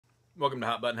Welcome to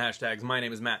Hot Button Hashtags. My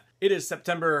name is Matt. It is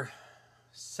September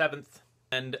 7th,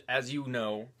 and as you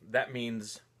know, that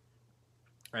means...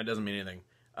 It doesn't mean anything.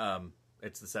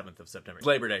 It's the 7th of September. It's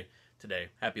Labor Day today.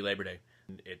 Happy Labor Day.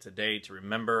 And it's a day to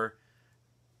remember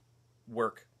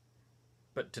work,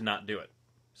 but to not do it.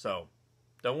 So,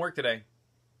 don't work today.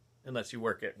 Unless you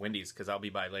work at Wendy's, because I'll be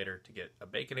by later to get a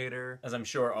Baconator. As I'm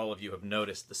sure all of you have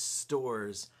noticed, the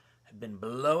stores have been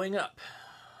blowing up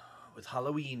with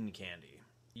Halloween candy.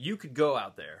 You could go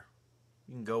out there,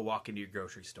 you can go walk into your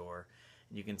grocery store,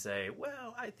 and you can say,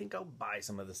 well, I think I'll buy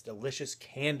some of this delicious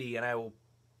candy, and I will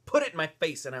put it in my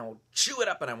face, and I will chew it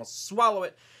up, and I will swallow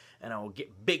it, and I will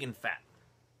get big and fat.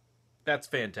 That's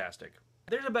fantastic.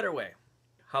 There's a better way.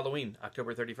 Halloween,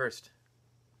 October 31st.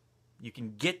 You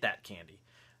can get that candy.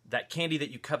 That candy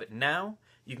that you covet now,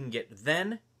 you can get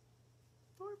then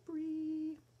for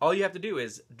free. All you have to do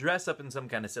is dress up in some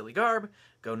kind of silly garb,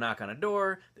 go knock on a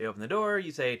door, they open the door,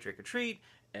 you say trick or treat,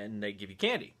 and they give you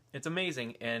candy. It's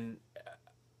amazing, and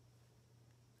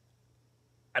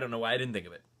I don't know why I didn't think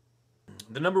of it.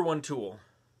 The number one tool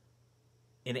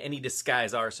in any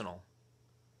disguise arsenal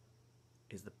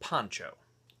is the poncho.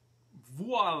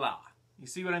 Voila! You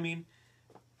see what I mean?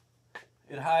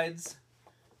 It hides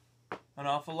an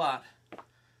awful lot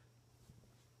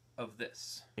of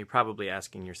this. You're probably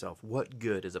asking yourself, what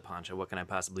good is a poncho? What can I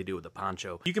possibly do with a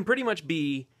poncho? You can pretty much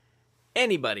be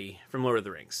anybody from Lord of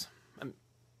the Rings.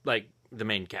 Like the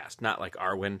main cast, not like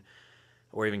Arwen,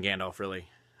 or even Gandalf really,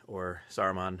 or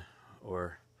Saruman,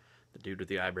 or the dude with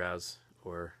the eyebrows,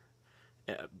 or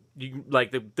you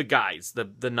like the guys,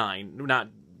 the nine,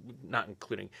 not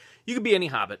including. You could be any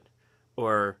hobbit,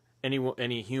 or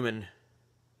any human.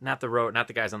 Not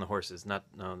the guys on the horses.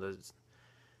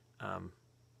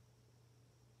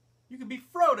 You could be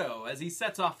Frodo as he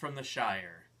sets off from the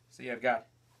Shire. See, I've got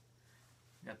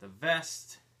the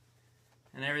vest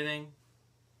and everything.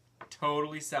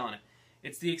 Totally selling it.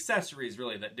 It's the accessories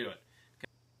really that do it.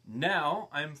 Now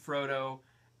I'm Frodo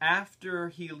after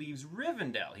he leaves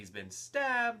Rivendell. He's been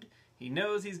stabbed. He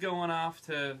knows he's going off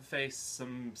to face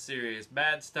some serious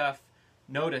bad stuff.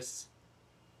 Notice,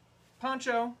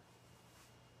 poncho.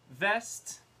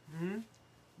 Vest,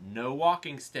 no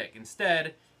walking stick.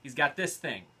 Instead, he's got this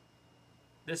thing.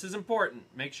 This is important.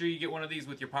 Make sure you get one of these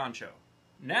with your poncho.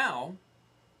 Now,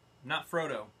 not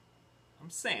Frodo,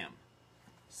 I'm Sam.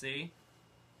 See?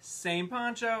 Same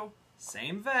poncho,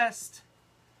 same vest,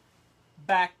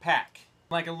 backpack.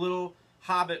 Like a little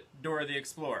hobbit Dora the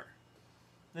Explorer.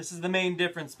 This is the main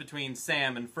difference between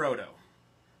Sam and Frodo.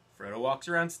 Frodo walks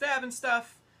around stabbing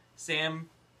stuff. Sam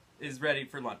is ready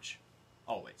for lunch.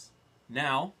 Always.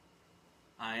 Now,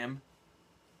 I am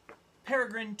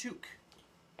Peregrine Took,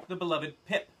 the beloved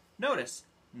Pip. Notice,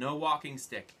 no walking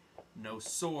stick, no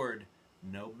sword,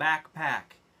 no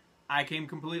backpack. I came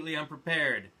completely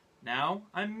unprepared. Now,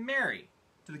 I'm Merry.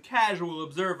 To the casual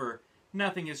observer,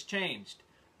 nothing has changed.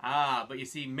 Ah, but you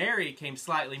see, Merry came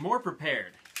slightly more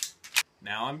prepared.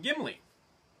 Now I'm Gimli.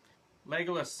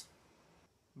 Legolas,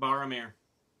 Boromir,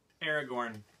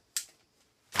 Aragorn.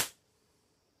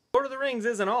 Lord of the Rings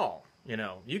isn't all, you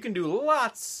know. You can do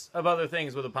lots of other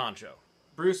things with a poncho.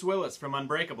 Bruce Willis from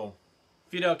Unbreakable.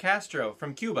 Fidel Castro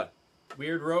from Cuba.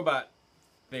 Weird robot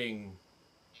thing.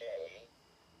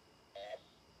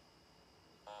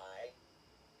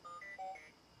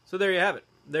 So there you have it.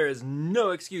 There is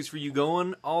no excuse for you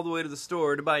going all the way to the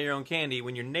store to buy your own candy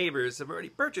when your neighbors have already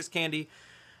purchased candy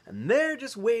and they're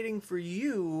just waiting for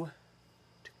you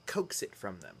to coax it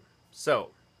from them.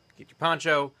 So, get your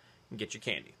poncho and get your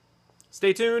candy.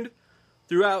 Stay tuned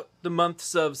throughout the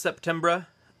months of September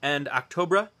and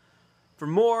October for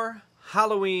more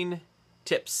Halloween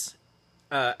tips.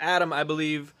 Adam, I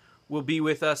believe, will be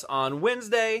with us on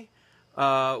Wednesday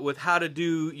with how to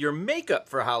do your makeup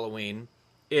for Halloween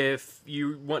if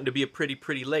you want to be a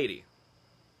pretty lady.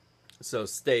 So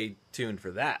stay tuned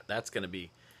for that. That's gonna be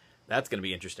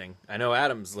interesting. I know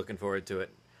Adam's looking forward to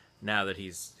it now that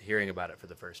he's hearing about it for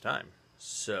the first time.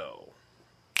 So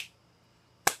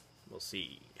we'll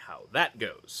see how that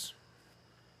goes.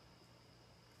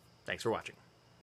 Thanks for watching.